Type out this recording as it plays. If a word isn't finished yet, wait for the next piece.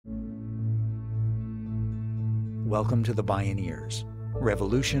Welcome to the Bioneers,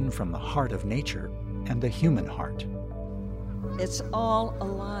 revolution from the heart of nature and the human heart. It's all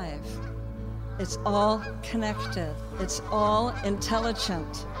alive. It's all connected. It's all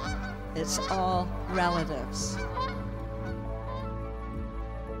intelligent. It's all relatives.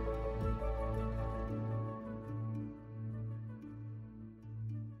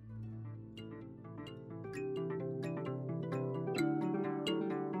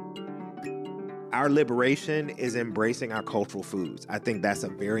 Our liberation is embracing our cultural foods. I think that's a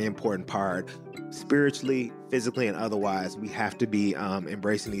very important part. Spiritually, physically, and otherwise, we have to be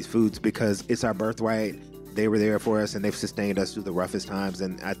embracing these foods because it's our birthright. They were there for us and they've sustained us through the roughest times.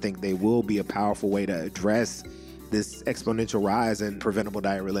 And I think they will be a powerful way to address this exponential rise in preventable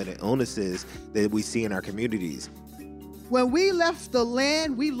diet-related illnesses that we see in our communities. When we left the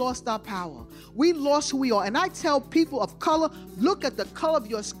land, we lost our power. We lost who we are. And I tell people of color, look at the color of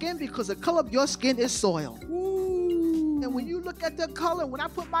your skin because the color of your skin is soil. Ooh. And when you look at the color, when I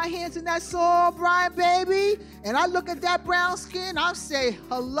put my hands in that soil, Brian, baby, and I look at that brown skin, I say,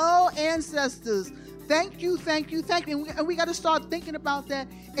 hello, ancestors. Thank you, thank you, thank you. And we got to start thinking about that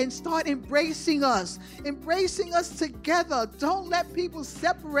and start embracing us together. Don't let people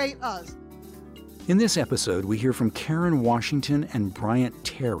separate us. In this episode, we hear from Karen Washington and Bryant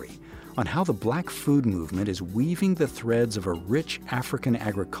Terry on how the Black food movement is weaving the threads of a rich African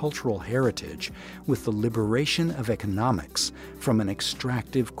agricultural heritage with the liberation of economics from an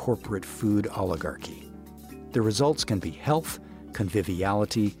extractive corporate food oligarchy. The results can be health,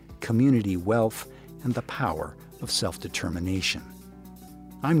 conviviality, community wealth, and the power of self-determination.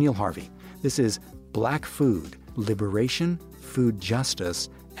 I'm Neil Harvey. This is Black Food, Liberation, Food Justice,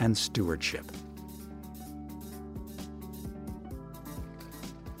 and Stewardship.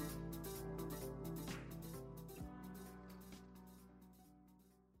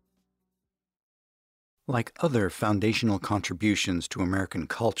 Like other foundational contributions to American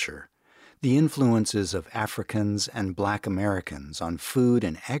culture, the influences of Africans and Black Americans on food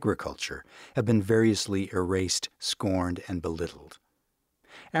and agriculture have been variously erased, scorned, and belittled.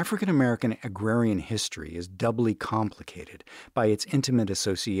 African American agrarian history is doubly complicated by its intimate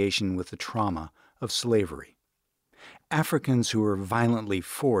association with the trauma of slavery. Africans who were violently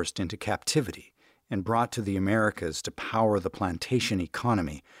forced into captivity and brought to the Americas to power the plantation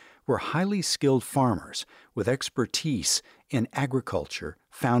economy were highly skilled farmers with expertise in agriculture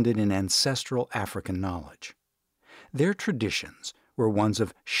founded in ancestral African knowledge. Their traditions were ones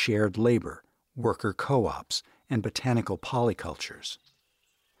of shared labor, worker co-ops, and botanical polycultures.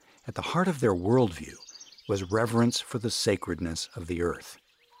 At the heart of their worldview was reverence for the sacredness of the earth.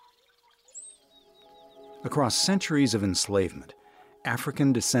 Across centuries of enslavement,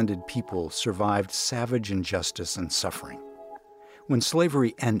 African-descended people survived savage injustice and suffering. When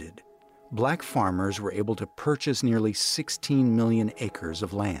slavery ended, Black farmers were able to purchase nearly 16 million acres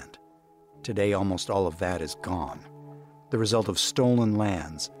of land. Today, almost all of that is gone, the result of stolen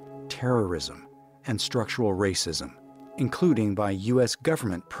lands, terrorism, and structural racism, including by U.S.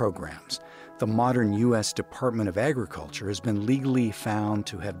 government programs. The modern U.S. Department of Agriculture has been legally found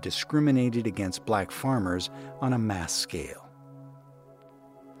to have discriminated against Black farmers on a mass scale.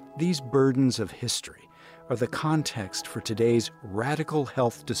 These burdens of history are the context for today's radical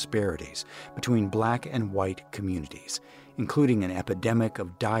health disparities between Black and white communities, including an epidemic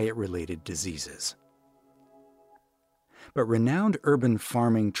of diet-related diseases. But renowned urban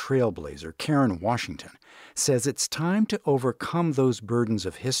farming trailblazer Karen Washington says it's time to overcome those burdens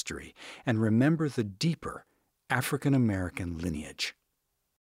of history and remember the deeper African American lineage.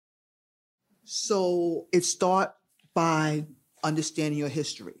 So it starts by understanding your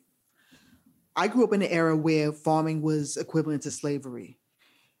history. I grew up in an era where farming was equivalent to slavery.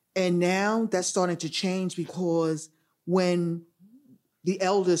 And now that's starting to change because when the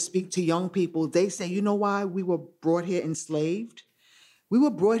elders speak to young people, they say, you know why we were brought here enslaved? We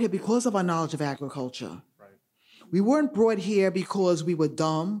were brought here because of our knowledge of agriculture. Right. We weren't brought here because we were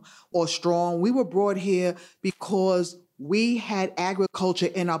dumb or strong. We were brought here because we had agriculture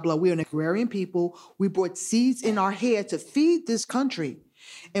in our blood. We're an agrarian people. We brought seeds in our hair to feed this country.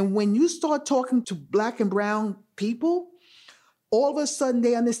 And when you start talking to Black and brown people, all of a sudden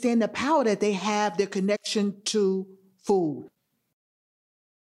they understand the power that they have, their connection to food.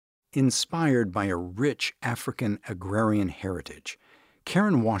 Inspired by a rich African agrarian heritage,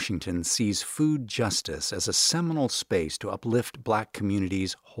 Karen Washington sees food justice as a seminal space to uplift Black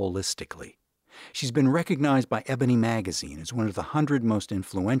communities holistically. She's been recognized by Ebony Magazine as one of the 100 most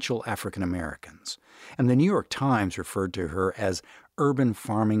influential African Americans, and the New York Times referred to her as urban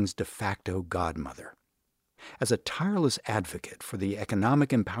farming's de facto godmother. As a tireless advocate for the economic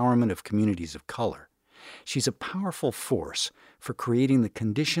empowerment of communities of color, She's a powerful force for creating the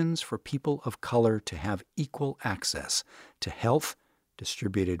conditions for people of color to have equal access to health,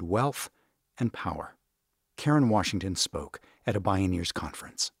 distributed wealth, and power. Karen Washington spoke at a Bioneers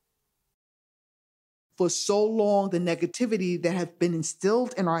conference. For so long, the negativity that has been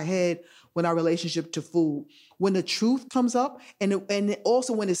instilled in our head when our relationship to food, when the truth comes up, and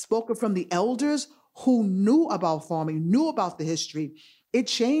also when it's spoken from the elders who knew about farming, knew about the history, it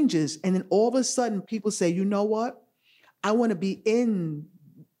changes. And then all of a sudden, people say, you know what? I want to be in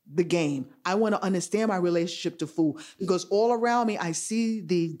the game. I want to understand my relationship to food, because all around me, I see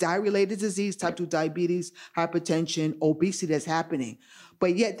the diet-related disease, type 2 diabetes, hypertension, obesity that's happening.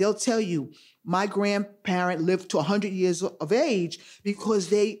 But yet they'll tell you, my grandparent lived to 100 years of age because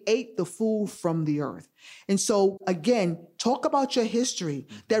they ate the food from the earth. And so, again, talk about your history,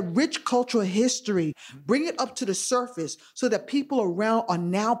 that rich cultural history, bring it up to the surface so that people around are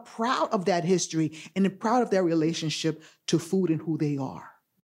now proud of that history and proud of their relationship to food and who they are.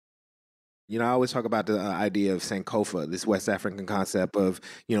 You know, I always talk about the idea of Sankofa, this West African concept of,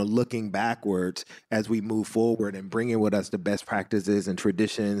 looking backwards as we move forward and bringing with us the best practices and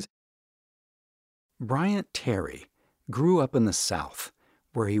traditions. Bryant Terry grew up in the South,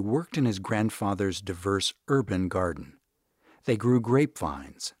 where he worked in his grandfather's diverse urban garden. They grew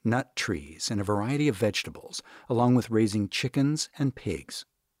grapevines, nut trees, and a variety of vegetables, along with raising chickens and pigs.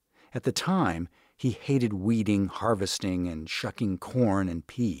 At the time, he hated weeding, harvesting, and shucking corn and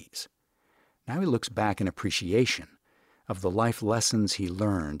peas. Now he looks back in appreciation of the life lessons he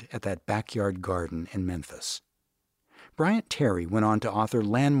learned at that backyard garden in Memphis. Bryant Terry went on to author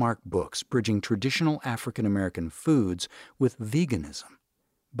landmark books bridging traditional African American foods with veganism.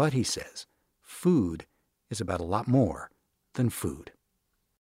 But, he says, food is about a lot more than food.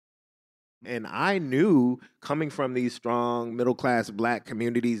 And I knew, coming from these strong middle-class Black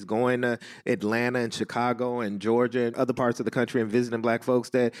communities, going to Atlanta and Chicago and Georgia and other parts of the country and visiting Black folks,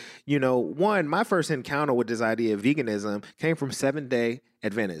 that, my first encounter with this idea of veganism came from Seventh-day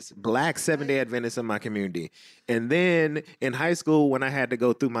Adventists, Black Seventh-day Adventists in my community. And then in high school, when I had to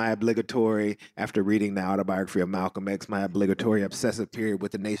go through my obligatory, after reading the autobiography of Malcolm X, my obligatory obsessive period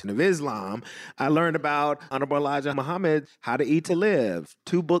with the Nation of Islam, I learned about Honorable Elijah Muhammad, How to Eat to Live,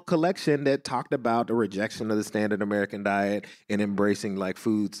 2-book collection that talked about the rejection of the standard American diet and embracing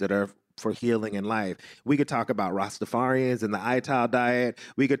foods that are for healing and life. We could talk about Rastafarians and the Ital diet.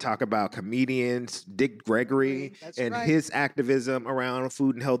 We could talk about comedians, Dick Gregory, his activism around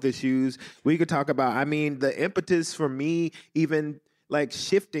food and health issues. We could talk about, the impetus for me even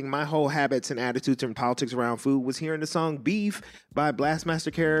shifting my whole habits and attitudes and politics around food was hearing the song Beef by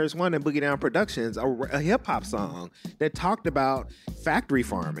Blastmaster KRS-One and Boogie Down Productions, a hip hop song that talked about factory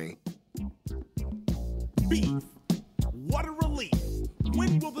farming. Beef, what a relief.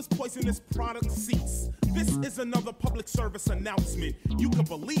 When will this poisonous product cease? This is another public service announcement. You can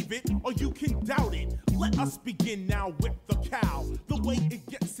believe it or you can doubt it. Let us begin now with the cow. The way it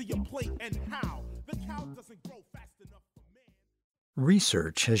gets to your plate and how. The cow doesn't grow fast enough for man.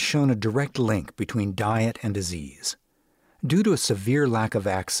 Research has shown a direct link between diet and disease. Due to a severe lack of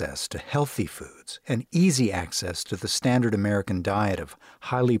access to healthy foods and easy access to the standard American diet of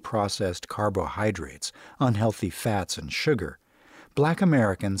highly processed carbohydrates, unhealthy fats, and sugar, Black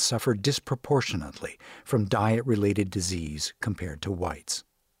Americans suffer disproportionately from diet-related disease compared to whites.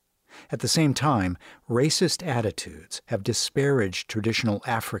 At the same time, racist attitudes have disparaged traditional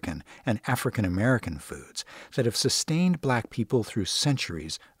African and African American foods that have sustained Black people through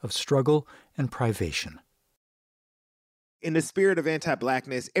centuries of struggle and privation. In the spirit of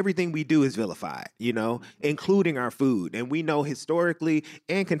anti-Blackness, everything we do is vilified, including our food. And we know historically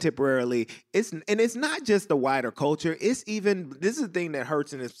and contemporarily, it's not just the wider culture. This is the thing that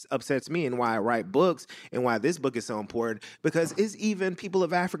hurts and upsets me, and why I write books and why this book is so important, because it's even people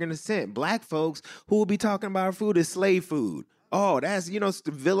of African descent, Black folks, who will be talking about our food as slave food. Oh, that's,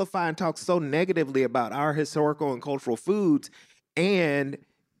 to vilify and talk so negatively about our historical and cultural foods. And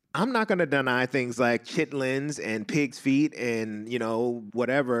I'm not going to deny things like chitlins and pig's feet and,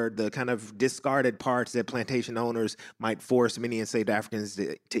 whatever, the kind of discarded parts that plantation owners might force many enslaved Africans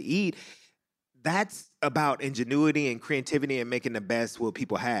to eat. That's about ingenuity and creativity and making the best what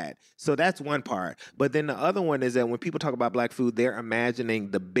people had. So that's one part. But then the other one is that when people talk about Black food, they're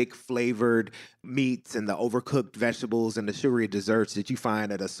imagining the big flavored meats and the overcooked vegetables and the sugary desserts that you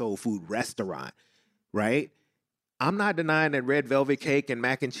find at a soul food restaurant, right? I'm not denying that red velvet cake and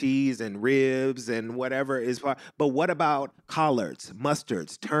mac and cheese and ribs and whatever is part, but what about collards,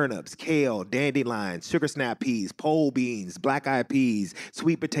 mustards, turnips, kale, dandelions, sugar snap peas, pole beans, black eyed peas,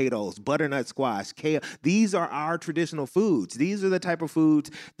 sweet potatoes, butternut squash, kale? These are our traditional foods. These are the type of foods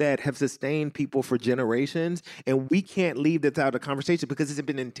that have sustained people for generations, and we can't leave this out of the conversation because it's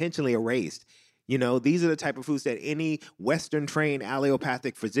been intentionally erased. You know, these are the type of foods that any Western-trained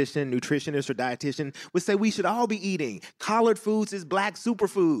allopathic physician, nutritionist, or dietitian would say we should all be eating. Collard foods is black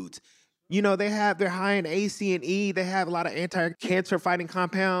superfoods. You know, they're high in A, C, and E. They have a lot of anti-cancer fighting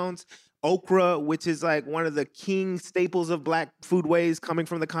compounds. Okra, which is like one of the king staples of black foodways coming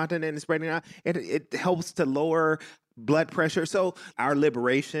from the continent and spreading out. It helps to lower blood pressure. So our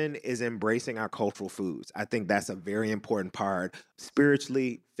liberation is embracing our cultural foods. I think that's a very important part.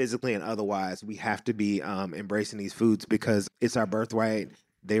 Spiritually, physically, and otherwise, we have to be embracing these foods because it's our birthright.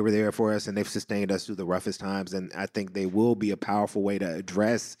 They were there for us and they've sustained us through the roughest times. And I think they will be a powerful way to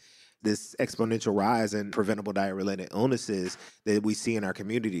address this exponential rise in preventable diet-related illnesses that we see in our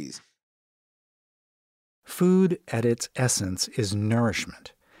communities. Food, at its essence, is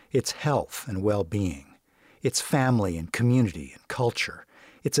nourishment. It's health and well-being. It's family and community and culture.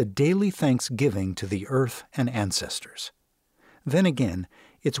 It's a daily thanksgiving to the earth and ancestors. Then again,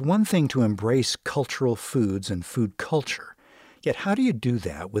 it's one thing to embrace cultural foods and food culture. Yet how do you do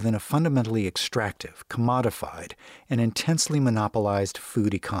that within a fundamentally extractive, commodified, and intensely monopolized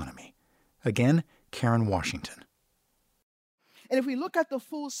food economy? Again, Karen Washington. And if we look at the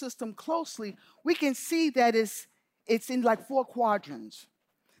food system closely, we can see that it's in like 4 quadrants.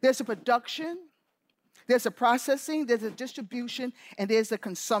 There's a production, there's a processing, there's a distribution, and there's a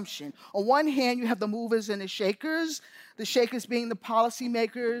consumption. On one hand, you have the movers and the shakers being the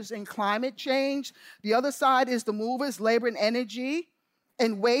policymakers in climate change. The other side is the movers, labor and energy,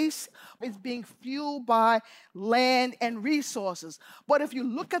 and waste is being fueled by land and resources. But if you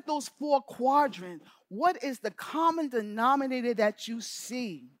look at those 4 quadrants, what is the common denominator that you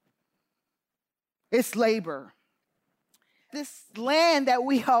see? It's labor. This land that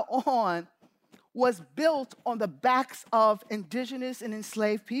we are on was built on the backs of indigenous and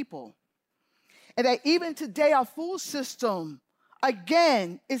enslaved people. And that even today, our food system,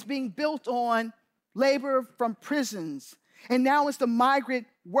 again, is being built on labor from prisons. And now it's the migrant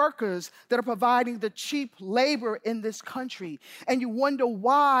workers that are providing the cheap labor in this country. And you wonder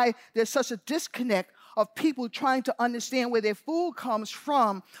why there's such a disconnect of people trying to understand where their food comes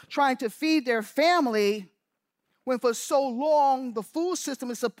from, trying to feed their family, when for so long the food system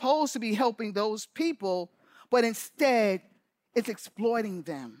is supposed to be helping those people, but instead it's exploiting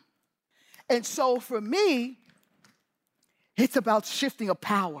them. And so for me, it's about shifting of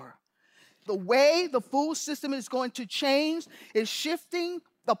power. The way the food system is going to change is shifting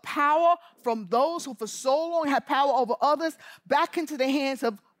the power from those who for so long had power over others back into the hands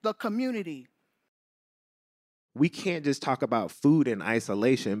of the community. We can't just talk about food in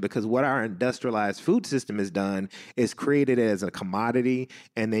isolation because what our industrialized food system has done is created it as a commodity.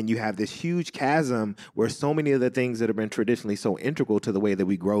 And then you have this huge chasm where so many of the things that have been traditionally so integral to the way that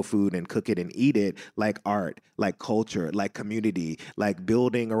we grow food and cook it and eat it, like art, like culture, like community, like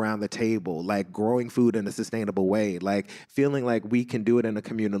building around the table, like growing food in a sustainable way, like feeling like we can do it in a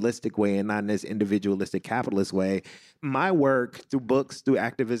communalistic way and not in this individualistic capitalist way. My work through books, through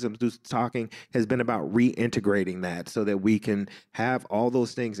activism, through talking has been about reintegrating that so that we can have all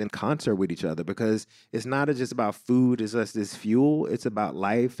those things in concert with each other, because it's not just about food, it's just this fuel. It's about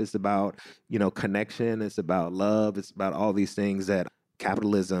life. It's about, connection. It's about love. It's about all these things that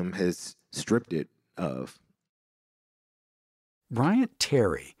capitalism has stripped it of. Bryant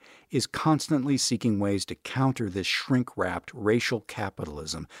Terry is constantly seeking ways to counter this shrink-wrapped racial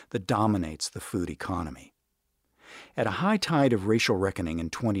capitalism that dominates the food economy. At a high tide of racial reckoning in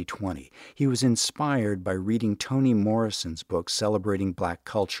 2020, he was inspired by reading Toni Morrison's book celebrating Black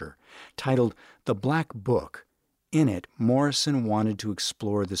culture, titled The Black Book. In it, Morrison wanted to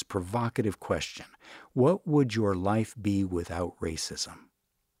explore this provocative question: what would your life be without racism?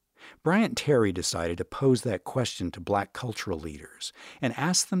 Bryant Terry decided to pose that question to Black cultural leaders and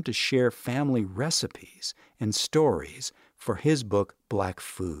ask them to share family recipes and stories for his book, Black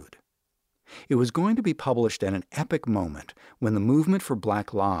Food. It was going to be published at an epic moment when the movement for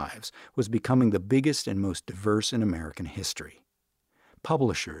Black lives was becoming the biggest and most diverse in American history.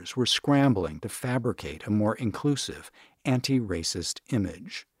 Publishers were scrambling to fabricate a more inclusive, anti-racist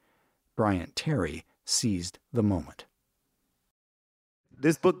image. Bryant Terry seized the moment.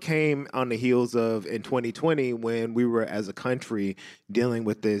 This book came on the heels of, in 2020, when we were, as a country, dealing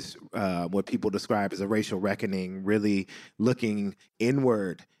with this, what people describe as a racial reckoning, really looking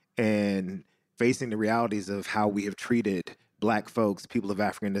inward and facing the realities of how we have treated Black folks, people of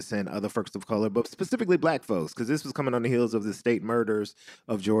African descent, other folks of color, but specifically Black folks, because this was coming on the heels of the state murders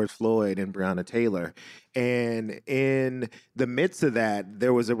of George Floyd and Breonna Taylor. And in the midst of that,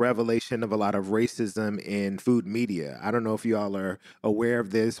 there was a revelation of a lot of racism in food media. I don't know if you all are aware of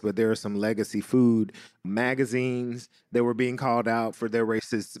this, but there are some legacy food magazines that were being called out for their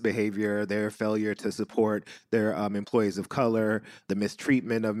racist behavior, their failure to support their employees of color, the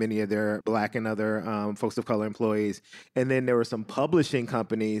mistreatment of many of their Black and other folks of color employees. And then there were some publishing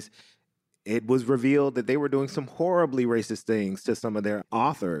companies. It was revealed that they were doing some horribly racist things to some of their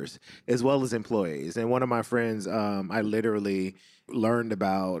authors as well as employees. And one of my friends, I literally learned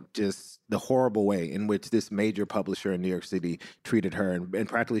about just the horrible way in which this major publisher in New York City treated her and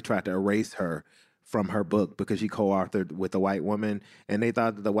practically tried to erase her from her book because she co-authored with a white woman. And they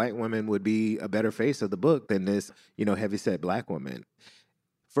thought that the white woman would be a better face of the book than this, heavyset Black woman.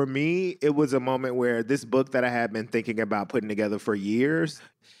 For me, it was a moment where this book that I had been thinking about putting together for years,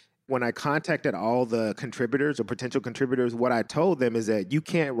 when I contacted all the contributors or potential contributors, what I told them is that you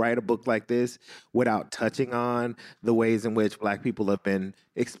can't write a book like this without touching on the ways in which Black people have been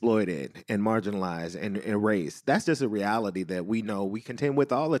exploited and marginalized and erased. That's just a reality that we know we contend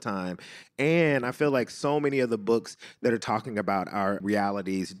with all the time. And I feel like so many of the books that are talking about our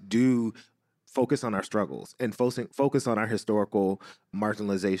realities do focus on our struggles and focus on our historical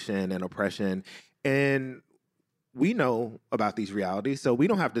marginalization and oppression. And we know about these realities, so we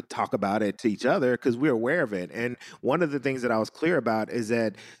don't have to talk about it to each other because we're aware of it. And one of the things that I was clear about is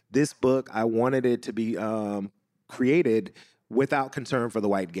that this book, I wanted it to be created without concern for the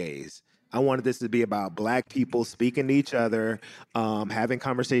white gaze. I wanted this to be about Black people speaking to each other, having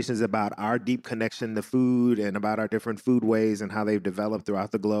conversations about our deep connection to food and about our different food ways and how they've developed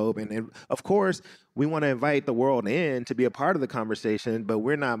throughout the globe. And of course, we want to invite the world in to be a part of the conversation, but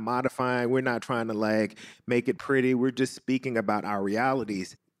we're not modifying. We're not trying to make it pretty. We're just speaking about our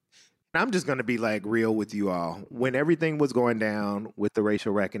realities. I'm just going to be real with you all. When everything was going down with the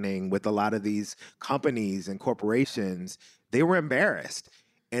racial reckoning, with a lot of these companies and corporations, they were embarrassed.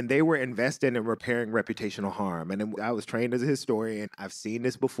 And they were invested in repairing reputational harm. And I was trained as a historian. I've seen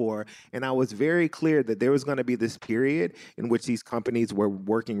this before. And I was very clear that there was going to be this period in which these companies were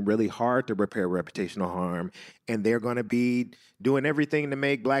working really hard to repair reputational harm. And they're going to be doing everything to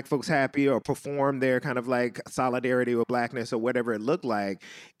make Black folks happy or perform their kind of solidarity with Blackness or whatever it looked like.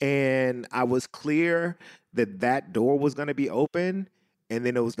 And I was clear that that door was going to be open. And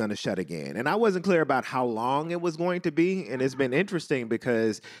then it was going to shut again. And I wasn't clear about how long it was going to be. And it's been interesting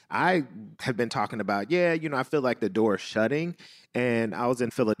because I have been talking about, I feel like the door is shutting. And I was in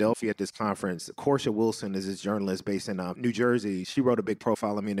Philadelphia at this conference. Portia Wilson is this journalist based in New Jersey. She wrote a big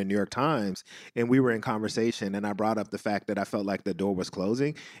profile of me in the New York Times. And we were in conversation. And I brought up the fact that I felt like the door was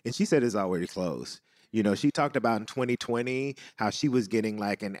closing. And she said it's already closed. She talked about in 2020 how she was getting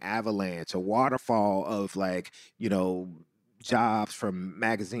an avalanche, a waterfall of jobs from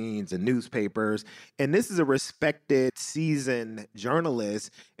magazines and newspapers. And this is a respected, seasoned journalist.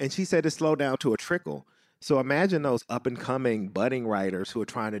 And she said it slowed down to a trickle. So imagine those up and coming budding writers who are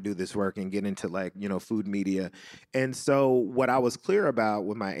trying to do this work and get into food media. And so what I was clear about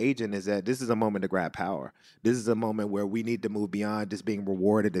with my agent is that this is a moment to grab power. This is a moment where we need to move beyond just being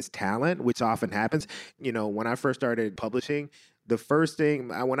rewarded as talent, which often happens. When I first started publishing, the first thing,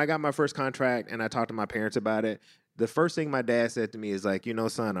 when I got my first contract and I talked to my parents about it, the first thing my dad said to me is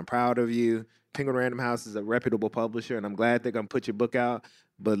son, I'm proud of you. Penguin Random House is a reputable publisher, and I'm glad they're going to put your book out.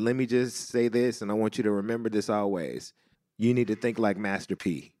 But let me just say this, and I want you to remember this always. You need to think like Master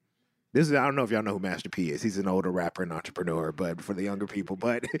P. I don't know if y'all know who Master P is. He's an older rapper and entrepreneur, but for the younger people.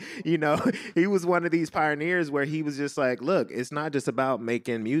 But, he was one of these pioneers where he was just look, it's not just about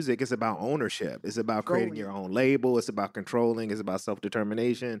making music. It's about ownership. It's about creating your own label. It's about controlling. It's about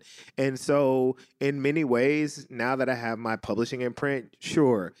self-determination. And so in many ways, now that I have my publishing imprint,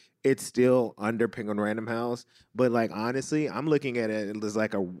 sure, it's still under Penguin Random House. But honestly, I'm looking at it as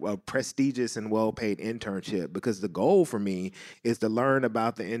a prestigious and well-paid internship because the goal for me is to learn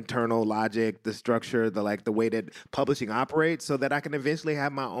about the internal logic, the structure, the way that publishing operates so that I can eventually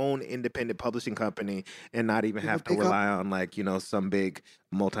have my own independent publishing company and not even have to rely on some big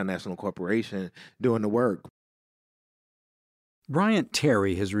multinational corporation doing the work. Bryant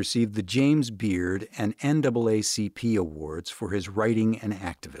Terry has received the James Beard and NAACP awards for his writing and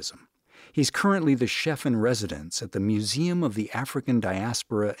activism. He's currently the chef in residence at the Museum of the African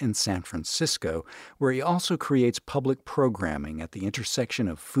Diaspora in San Francisco, where he also creates public programming at the intersection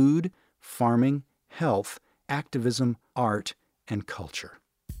of food, farming, health, activism, art, and culture.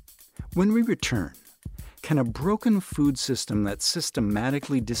 When we return, Can a broken food system that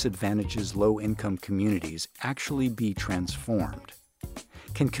systematically disadvantages low-income communities actually be transformed?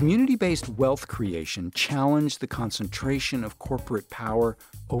 Can community-based wealth creation challenge the concentration of corporate power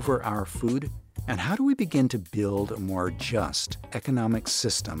over our food? And how do we begin to build a more just economic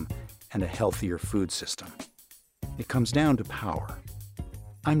system and a healthier food system? It comes down to power.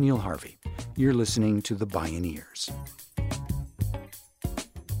 I'm Neil Harvey. You're listening to The Bioneers.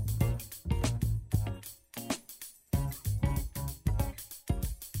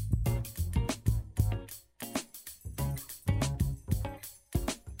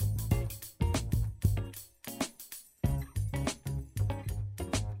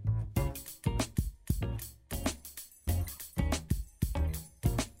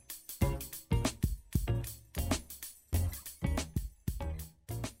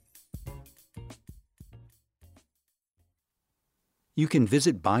 You can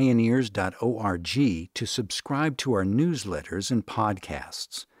visit Bioneers.org to subscribe to our newsletters and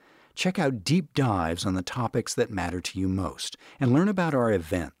podcasts. Check out deep dives on the topics that matter to you most and learn about our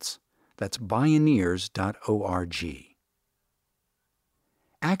events. That's Bioneers.org.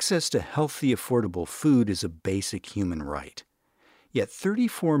 Access to healthy, affordable food is a basic human right. Yet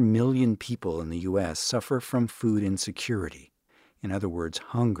 34 million people in the U.S. suffer from food insecurity, in other words,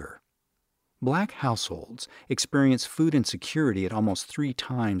 hunger. Black households experience food insecurity at almost 3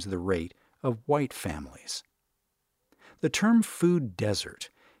 times the rate of white families. The term food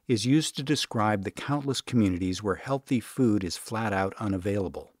desert is used to describe the countless communities where healthy food is flat out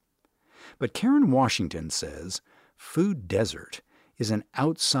unavailable. But Karen Washington says food desert is an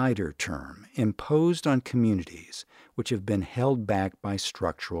outsider term imposed on communities which have been held back by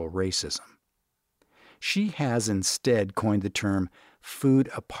structural racism. She has instead coined the term food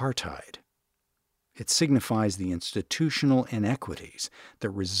apartheid. It signifies the institutional inequities that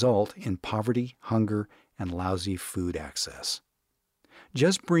result in poverty, hunger, and lousy food access.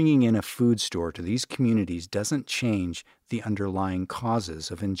 Just bringing in a food store to these communities doesn't change the underlying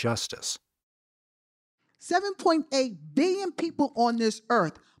causes of injustice. 7.8 billion people on this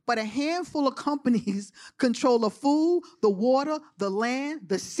earth, but a handful of companies control the food, the water, the land,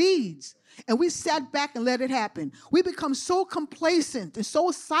 the seeds. And we sat back and let it happen. We become so complacent and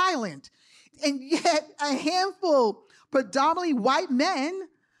so silent. And yet a handful, predominantly white men,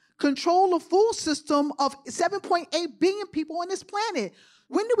 control the food system of 7.8 billion people on this planet.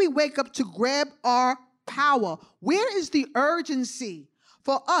 When do we wake up to grab our power? Where is the urgency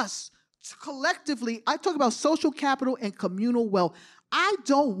for us to collectively, I talk about social capital and communal wealth. I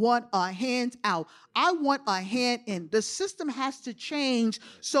don't want a hand out. I want a hand in. The system has to change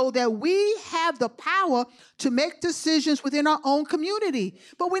so that we have the power to make decisions within our own community.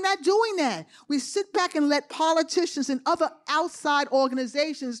 But we're not doing that. We sit back and let politicians and other outside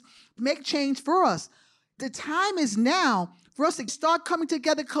organizations make change for us. The time is now for us to start coming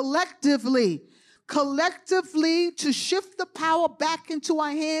together collectively to shift the power back into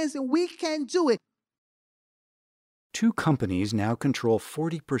our hands, and we can do it. 2 companies now control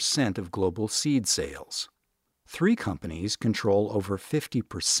 40% of global seed sales. 3 companies control over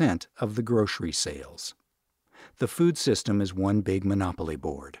 50% of the grocery sales. The food system is one big monopoly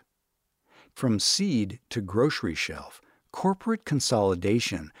board. From seed to grocery shelf, corporate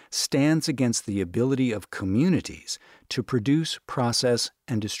consolidation stands against the ability of communities to produce, process,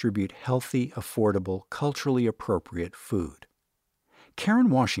 and distribute healthy, affordable, culturally appropriate food. Karen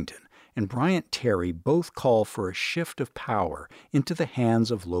Washington and Bryant Terry both call for a shift of power into the hands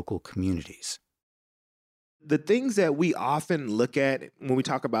of local communities. The things that we often look at when we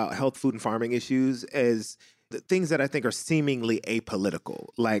talk about health, food, and farming issues as the things that I think are seemingly apolitical,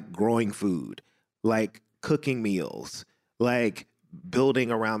 like growing food, like cooking meals, like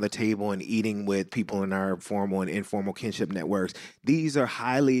building around the table and eating with people in our formal and informal kinship networks. These are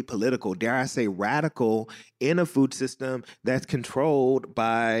highly political, dare I say radical, in a food system that's controlled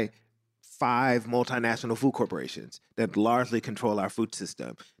by 5 multinational food corporations that largely control our food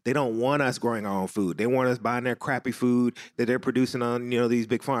system. They don't want us growing our own food. They want us buying their crappy food that they're producing on, these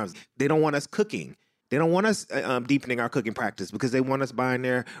big farms. They don't want us cooking. They don't want us deepening our cooking practice because they want us buying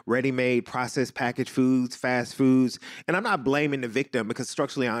their ready-made, processed, packaged foods, fast foods. And I'm not blaming the victim because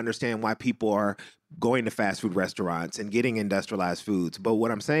structurally I understand why people are going to fast food restaurants and getting industrialized foods. But what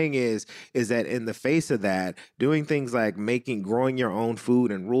I'm saying is that in the face of that, doing things like growing your own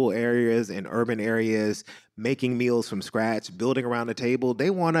food in rural areas and urban areas, making meals from scratch, building around the table. They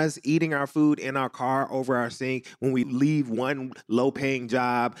want us eating our food in our car over our sink when we leave one low-paying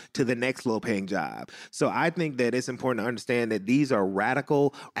job to the next low-paying job. So I think that it's important to understand that these are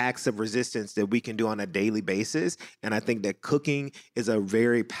radical acts of resistance that we can do on a daily basis. And I think that cooking is a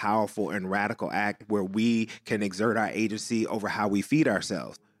very powerful and radical act where we can exert our agency over how we feed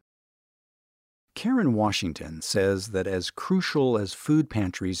ourselves. Karen Washington says that as crucial as food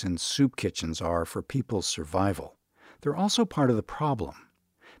pantries and soup kitchens are for people's survival, they're also part of the problem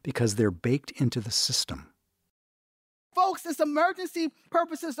because they're baked into the system. Folks, it's emergency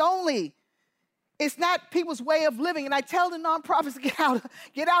purposes only. It's not people's way of living. And I tell the nonprofits to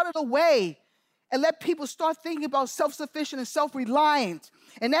get out of the way and let people start thinking about self-sufficient and self-reliant.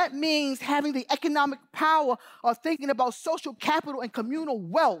 And that means having the economic power of thinking about social capital and communal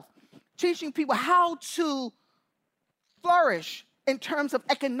wealth, teaching people how to flourish in terms of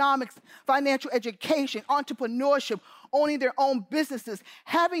economics, financial education, entrepreneurship, owning their own businesses,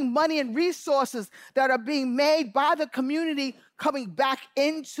 having money and resources that are being made by the community coming back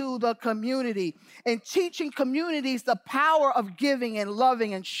into the community, and teaching communities the power of giving and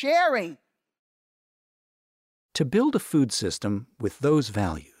loving and sharing. To build a food system with those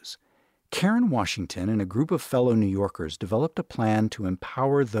values, Karen Washington and a group of fellow New Yorkers developed a plan to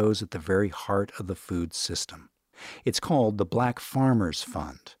empower those at the very heart of the food system. It's called the Black Farmers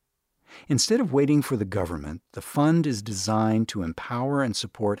Fund. Instead of waiting for the government, the fund is designed to empower and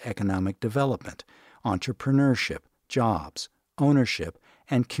support economic development, entrepreneurship, jobs, ownership,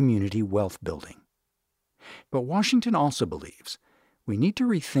 and community wealth building. But Washington also believes we need to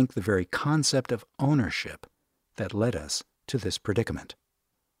rethink the very concept of ownership that led us to this predicament.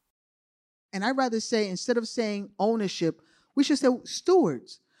 And I'd rather say, instead of saying ownership, we should say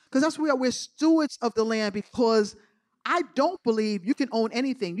stewards. Because that's what we are. We're stewards of the land, because I don't believe you can own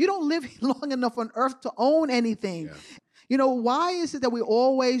anything. You don't live long enough on earth to own anything. Yeah. You know, why is it that we're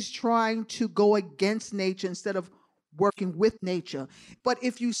always trying to go against nature instead of working with nature? But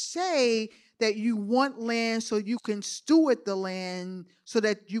if you say that you want land so you can steward the land, so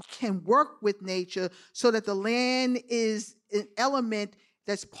that you can work with nature, so that the land is an element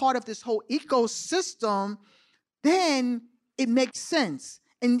that's part of this whole ecosystem, then it makes sense.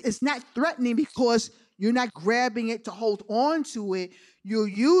 And it's not threatening because you're not grabbing it to hold on to it. You're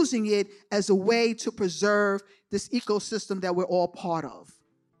using it as a way to preserve this ecosystem that we're all part of.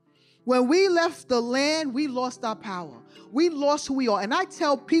 When we left the land, we lost our power. We lost who we are. And I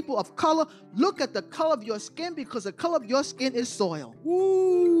tell people of color, look at the color of your skin, because the color of your skin is soil.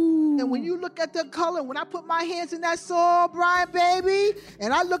 Woo. And when you look at the color, when I put my hands in that soil, Brian, baby,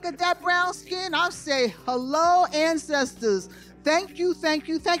 and I look at that brown skin, I say, hello, ancestors. Thank you, thank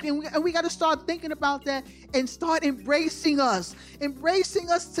you, thank you. And we got to start thinking about that and start embracing us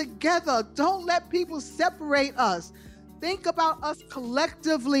together. Don't let people separate us. Think about us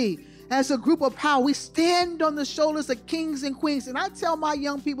collectively as a group of power. We stand on the shoulders of kings and queens. And I tell my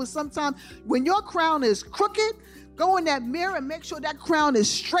young people sometimes, when your crown is crooked, go in that mirror and make sure that crown is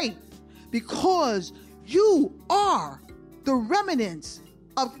straight, because you are the remnants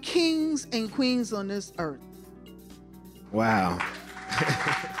of kings and queens on this earth. Wow.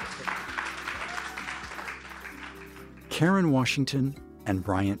 Karen Washington and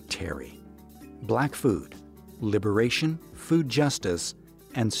Bryant Terry. Black food, liberation, food justice,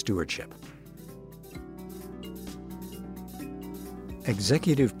 and stewardship.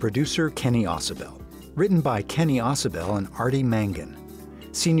 Executive producer Kenny Ausubel. Written by Kenny Ausubel and Artie Mangan.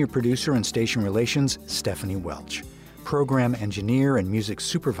 Senior producer and station relations Stephanie Welch. Program engineer and music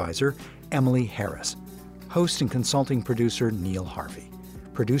supervisor Emily Harris. Host and consulting producer Neil Harvey.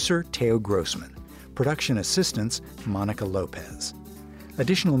 Producer Teo Grossman. Production assistants Monica Lopez.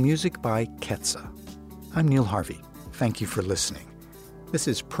 Additional music by Ketsa. I'm Neil Harvey. Thank you for listening. This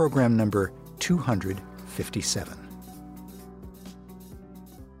is program number 257.